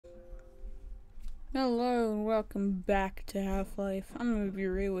Hello and welcome back to Half-Life. I'm gonna be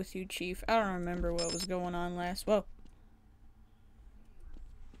real with you, Chief. I don't remember what was going on last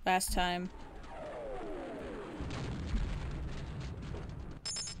time.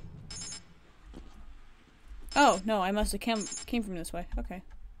 Oh, no, I must have came from this way. Okay.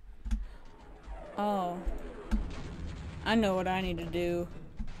 Oh. I know what I need to do.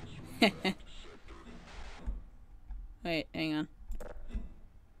 Wait, hang on.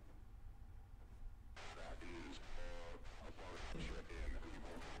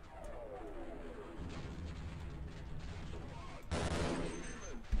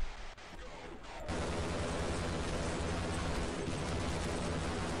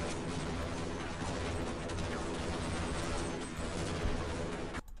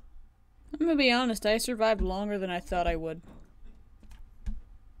 I'm gonna be honest, I survived longer than I thought I would.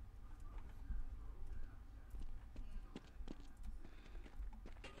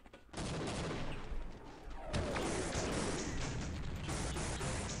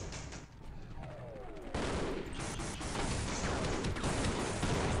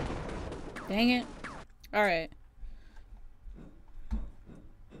 Dang it. Alright.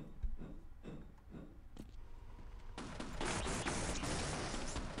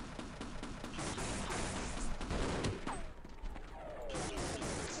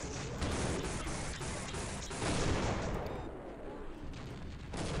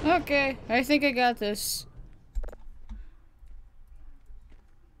 Okay, I think I got this.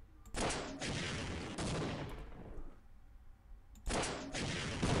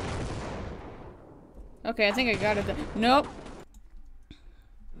 Okay, I think I got it. Nope.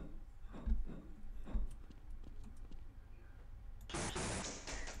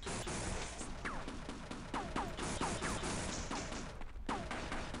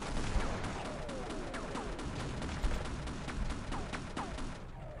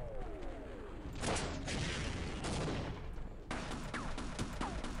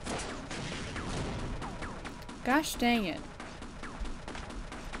 Gosh dang it.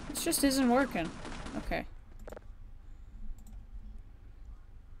 This just isn't working. Okay.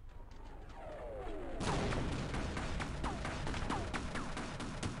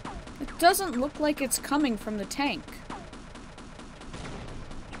 It doesn't look like it's coming from the tank.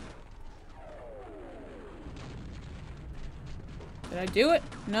 Did I do it?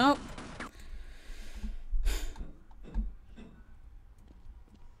 Nope.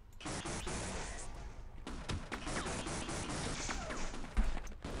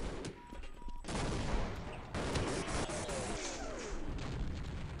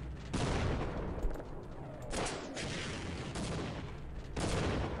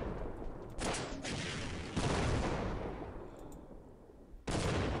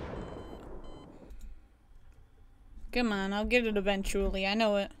 Come on, I'll get it eventually. I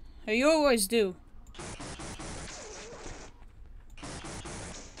know it. You always do.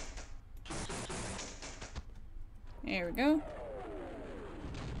 There we go.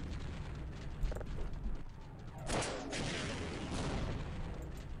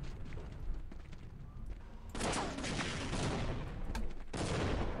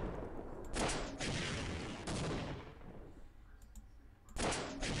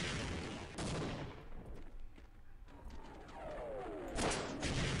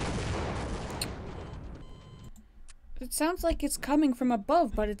 It sounds like it's coming from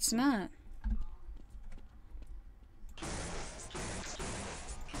above, but it's not.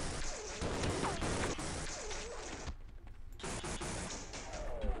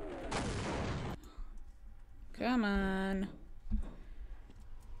 Come on.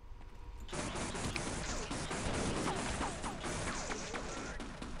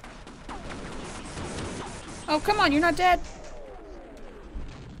 Oh, come on, you're not dead.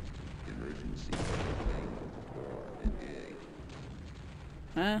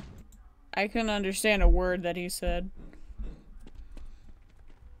 Huh? I couldn't understand a word that he said.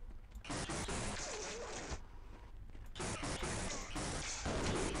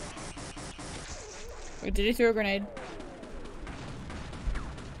 Wait, did he throw a grenade?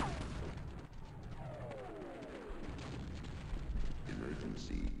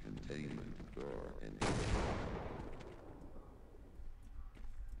 Emergency containment door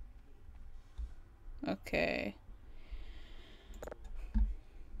Okay.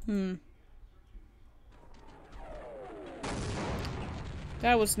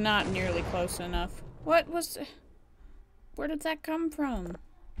 That was not nearly close enough. What was... Where did that come from?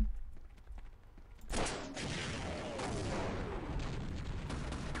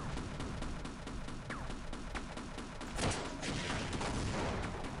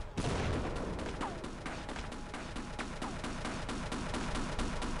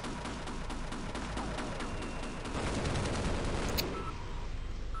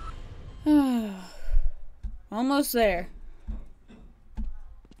 Almost there.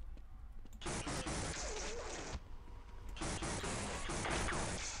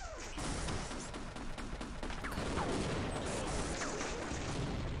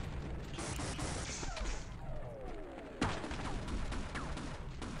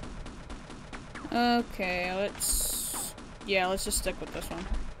 Okay, let's just stick with this one.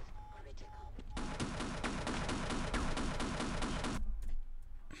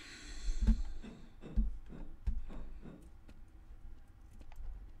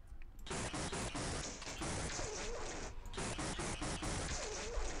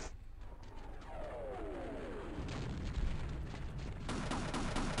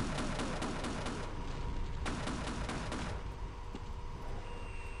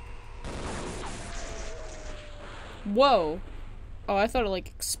 Whoa! Oh, I thought it like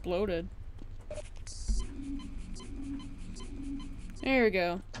exploded. There we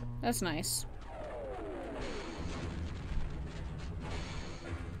go. That's nice.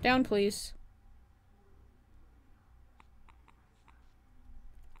 Down, please.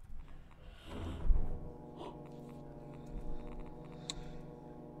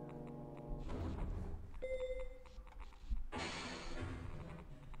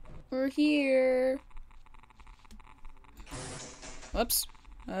 We're here. Whoops.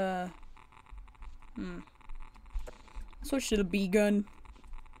 Switch to the B gun.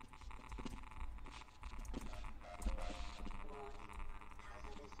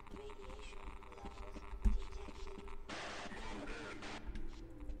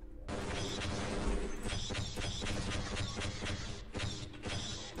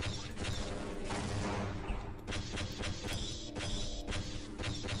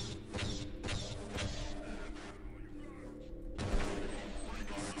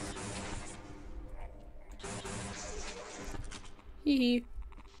 Hee.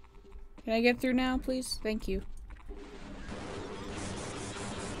 Can I get through now, please? Thank you.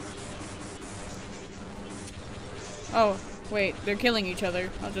 Oh, wait, they're killing each other.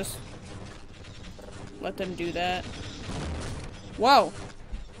 I'll just let them do that. Whoa!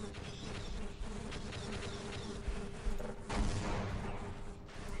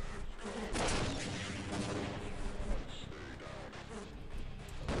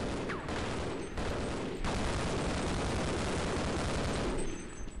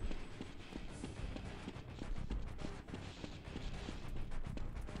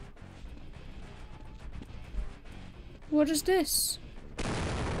 What is this?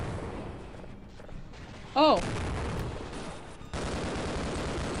 Oh.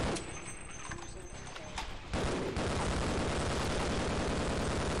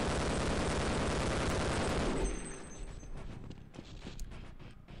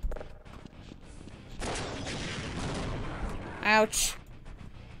 Ouch.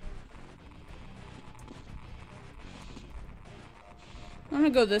 I'm gonna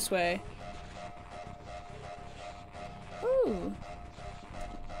go this way. Ooh.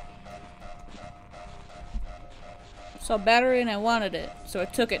 Saw battery and I wanted it, so I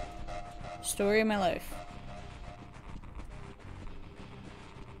took it. Story of my life.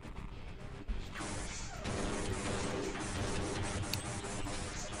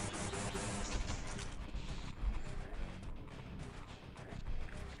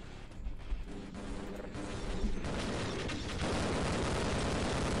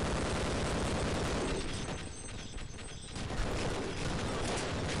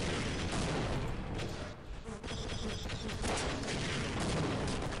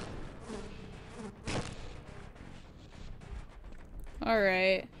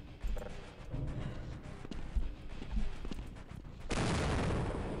 Alright.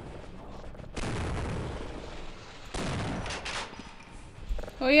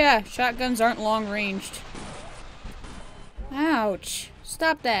 Oh yeah, shotguns aren't long ranged. Ouch.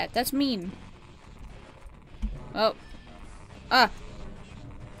 Stop that. That's mean. Oh. Ah.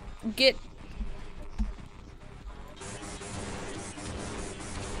 Get.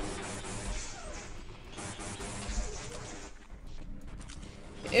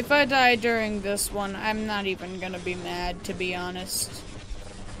 If I die during this one, I'm not even gonna be mad, to be honest.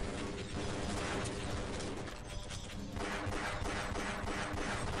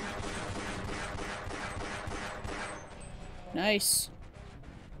 Nice.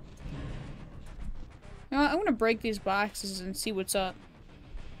 You know what, I'm gonna break these boxes and see what's up.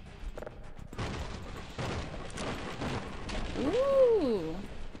 Ooh.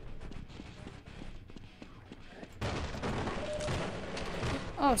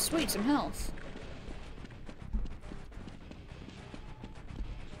 Oh, sweet, some health.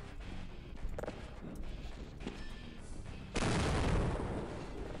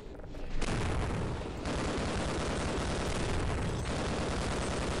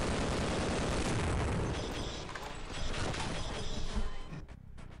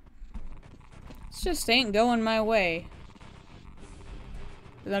 This just ain't going my way.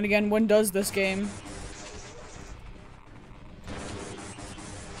 But then again, when does this game?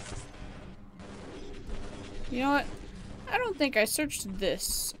 You know what? I don't think I searched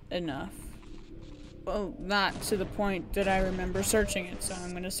this enough. Well, not to the point that I remember searching it, so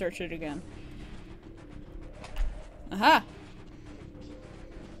I'm gonna search it again. Aha!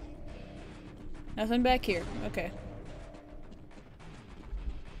 Nothing back here. Okay.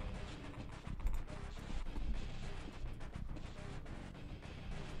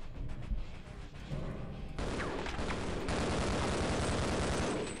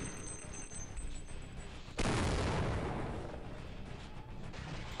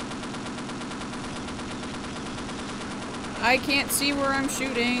 I can't see where I'm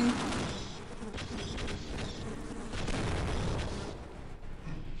shooting.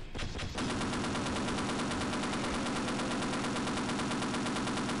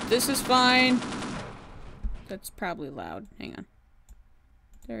 This is fine. That's probably loud. Hang on.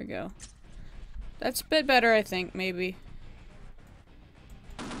 There we go. That's a bit better, I think, maybe.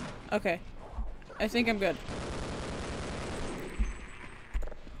 Okay. I think I'm good.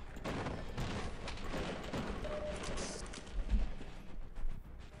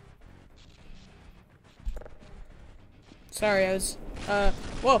 Sorry, I was,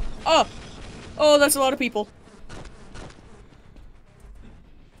 whoa! Oh! Oh, that's a lot of people.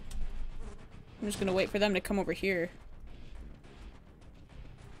 I'm just gonna wait for them to come over here.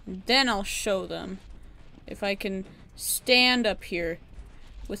 And then I'll show them if I can stand up here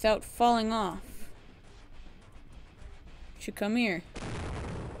without falling off. Should come here.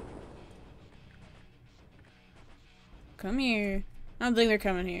 Come here. I don't think they're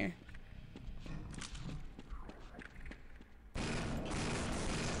coming here.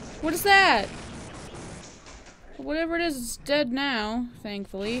 What is that? Whatever it is, it's dead now,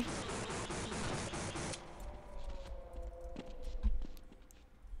 thankfully.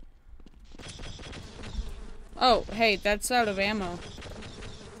 Oh, hey, that's out of ammo.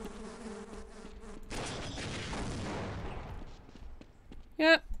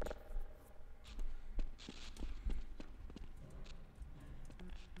 Yep.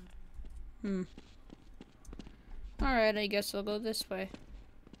 Alright, I guess I'll go this way.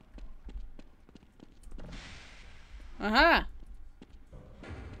 Aha!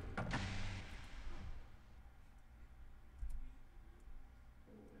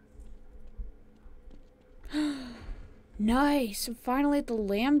 Nice! I'm finally at the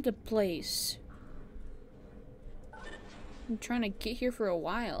Lambda place. I'm trying to get here for a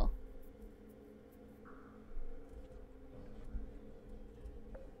while.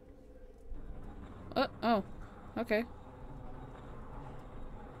 Oh. Okay.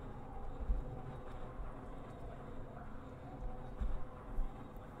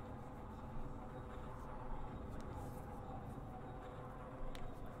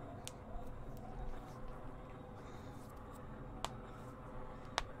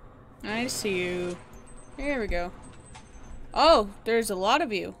 I see you. Here we go. Oh, there's a lot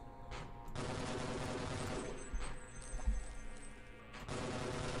of you.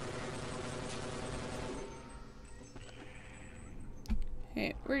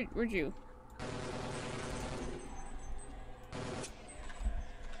 Hey, where'd you?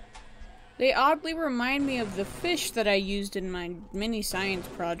 They oddly remind me of the fish that I used in my mini science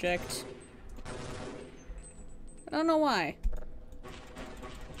project. I don't know why.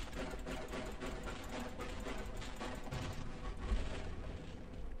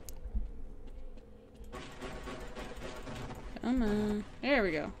 Come on. There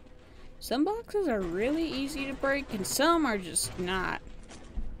we go. Some boxes are really easy to break and some are just not.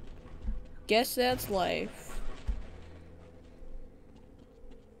 Guess that's life.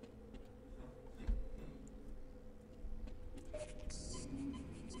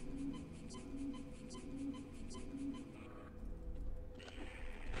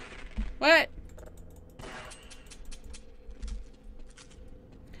 What?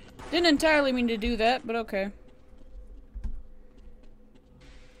 Didn't entirely mean to do that, but okay.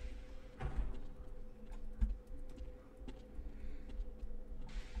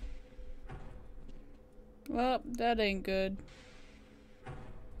 Well, that ain't good.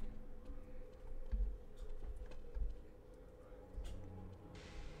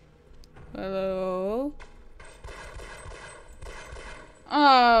 Hello?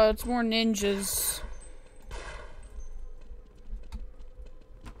 Oh, it's more ninjas.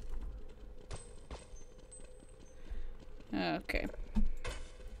 Okay.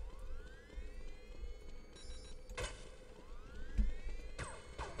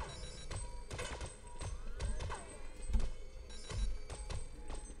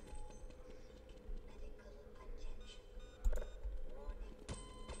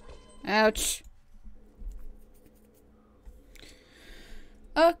 Ouch.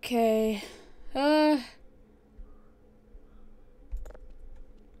 Okay. Yeah,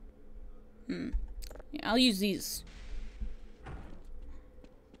 I'll use these.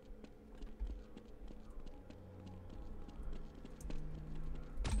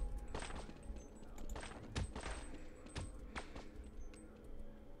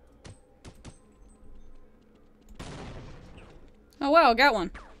 Oh wow, I got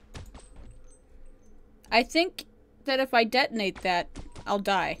one. I think that if I detonate that, I'll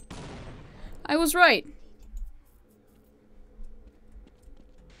die. I was right.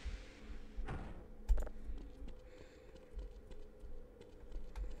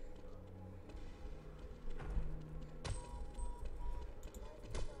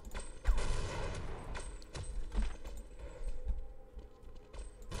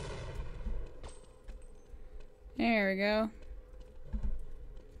 There we go.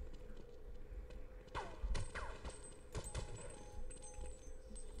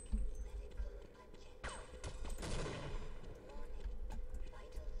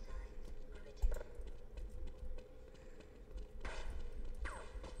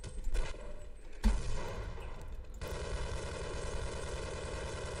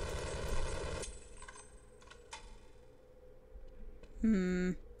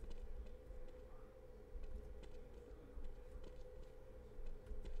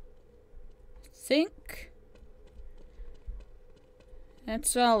 Think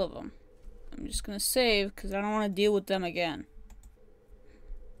that's all of them. I'm just gonna save because I don't want to deal with them again.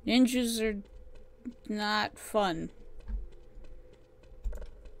 Ninjas are not fun.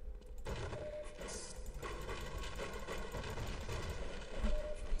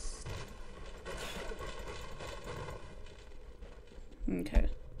 Okay.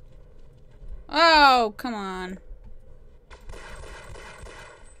 Oh, come on.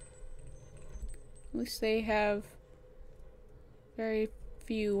 At least they have very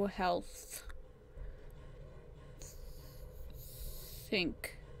few health.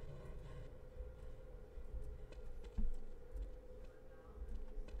 Think.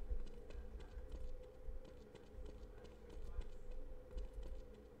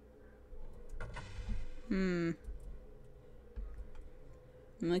 I'm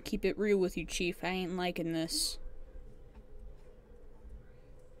gonna keep it real with you, Chief. I ain't liking this.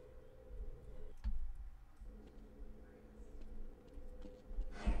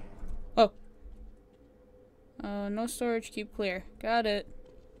 Oh. No storage, keep clear. Got it.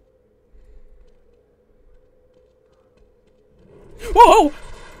 Whoa!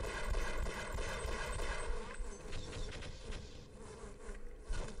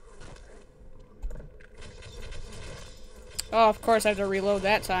 Oh, of course I have to reload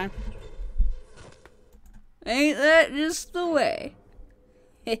that time. Ain't that just the way?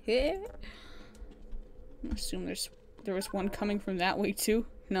 I assume there was one coming from that way too?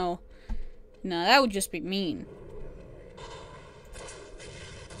 No. No, that would just be mean.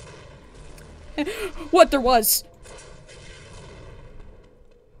 What? There was!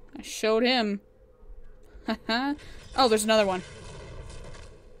 I showed him. Oh, there's another one.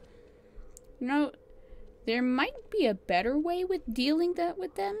 You know, there might be a better way with dealing that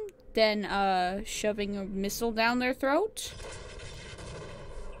with them than shoving a missile down their throat.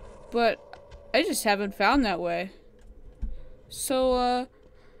 But I just haven't found that way. So, I'm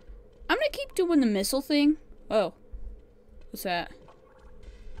gonna keep doing the missile thing. Oh. What's that?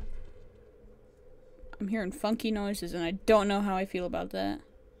 I'm hearing funky noises and I don't know how I feel about that.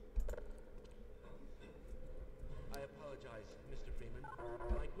 I apologize, Mr. Freeman,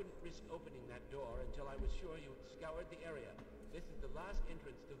 but I couldn't risk opening that door until I was sure you'd scoured the area. This is the last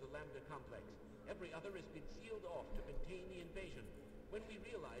entrance to the Lambda complex. Every other has been sealed off to contain the invasion. When we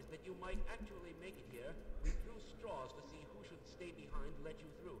realized that you might actually make it here, we drew straws to see who should stay behind to let you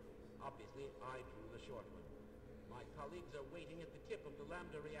through. Obviously, I drew the short one. My colleagues are waiting at the tip of the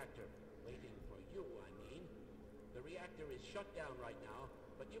Lambda reactor. Waiting for you, I mean. The reactor is shut down right now,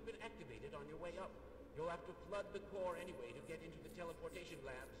 but you can activate it on your way up. You'll have to flood the core anyway to get into the teleportation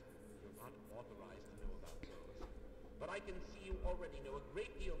labs. You're not authorized to know about those. But I can see you already know a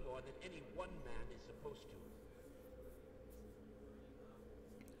great deal more than any one man is supposed to.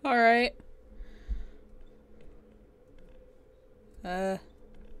 Alright.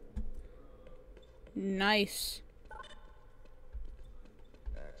 Nice.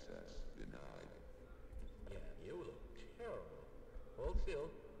 Access denied. Yeah, you look terrible. Hold still.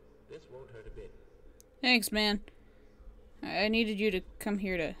 This won't hurt a bit. Thanks, man. I needed you to come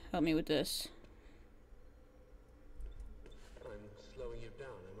here to help me with this. I'm slowing you down,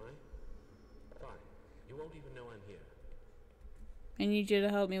 am I? Fine. You won't even know I'm here. I need you to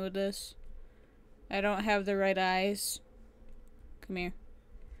help me with this. I don't have the right eyes. Come here.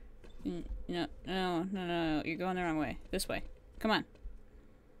 No. You're going the wrong way. This way. Come on.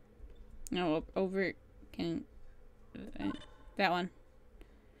 No, over. That one.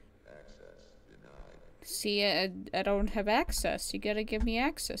 Access denied. See, I don't have access. You gotta give me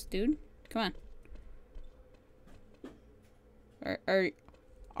access, dude. Come on.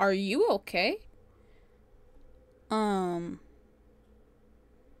 Are you okay? I'm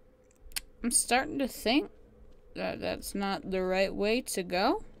starting to think that that's not the right way to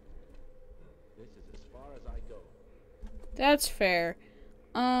go. This is as far as I go. That's fair.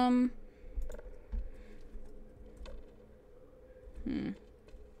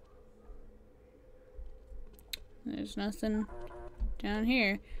 There's nothing down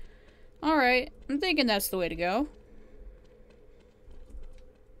here. Alright, I'm thinking that's the way to go.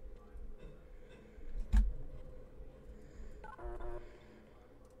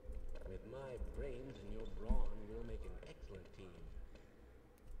 With my brains and your brawn, we'll make an excellent team.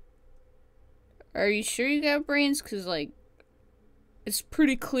 Are you sure you got brains? Because, like, it's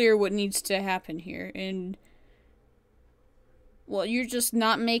pretty clear what needs to happen here. And, well, you're just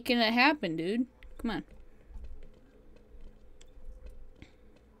not making it happen, dude. Come on.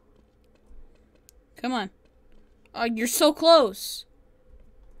 Come on. Oh, you're so close.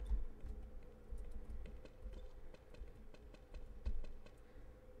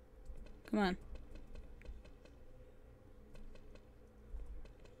 Come on.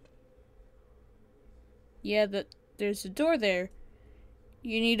 Yeah, there's a door there.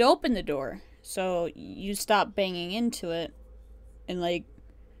 You need to open the door. So you stop banging into it. And, like,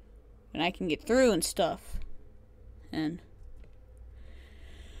 and I can get through and stuff. And...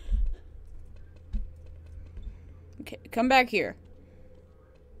 okay, come back here.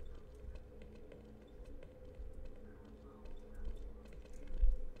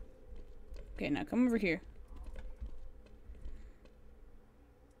 Okay, now come over here.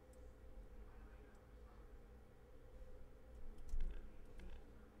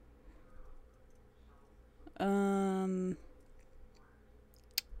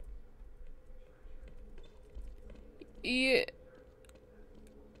 Yeah.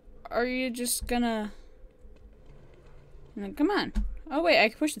 Are you just gonna... come on. Oh, wait, I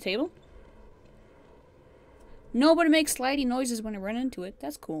can push the table? Nobody makes slidey noises when I run into it.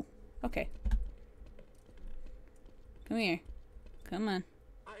 That's cool. Okay. Come here. Come on.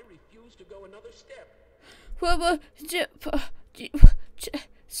 I refuse to go another step.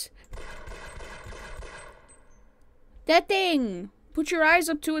 That thing! Put your eyes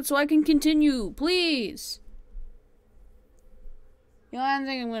up to it so I can continue, please! You know, I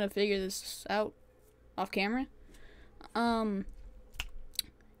think I'm gonna figure this out off camera.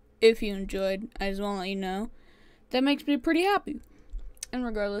 If you enjoyed, I just want to let you know that makes me pretty happy. And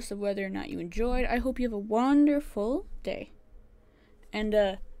regardless of whether or not you enjoyed, I hope you have a wonderful day. And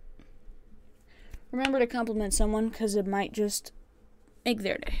remember to compliment someone, because it might just make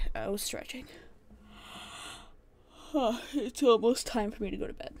their day. I was stretching. It's almost time for me to go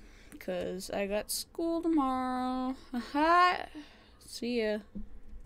to bed, because I got school tomorrow. See ya.